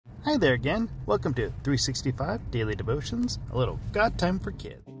Hi there again. Welcome to 365 Daily Devotions, a little God time for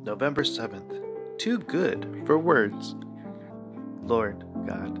kids. November 7th. Too good for words. Lord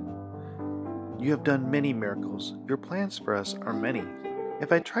God, you have done many miracles. Your plans for us are many.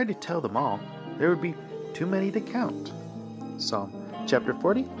 If I tried to tell them all, there would be too many to count. Psalm chapter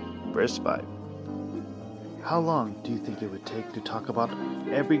 40, verse 5. How long do you think it would take to talk about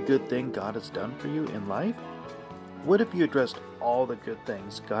every good thing God has done for you in life? What if you addressed all the good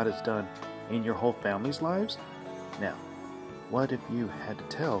things God has done in your whole family's lives? Now, what if you had to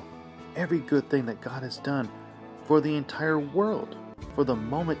tell every good thing that God has done for the entire world, for the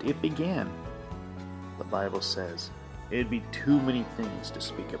moment it began? The Bible says it'd be too many things to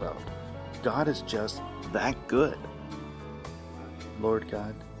speak about. God is just that good. Lord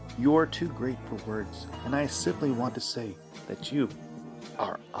God, you are too great for words, and I simply want to say that you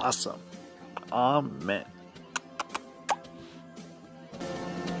are awesome. Amen.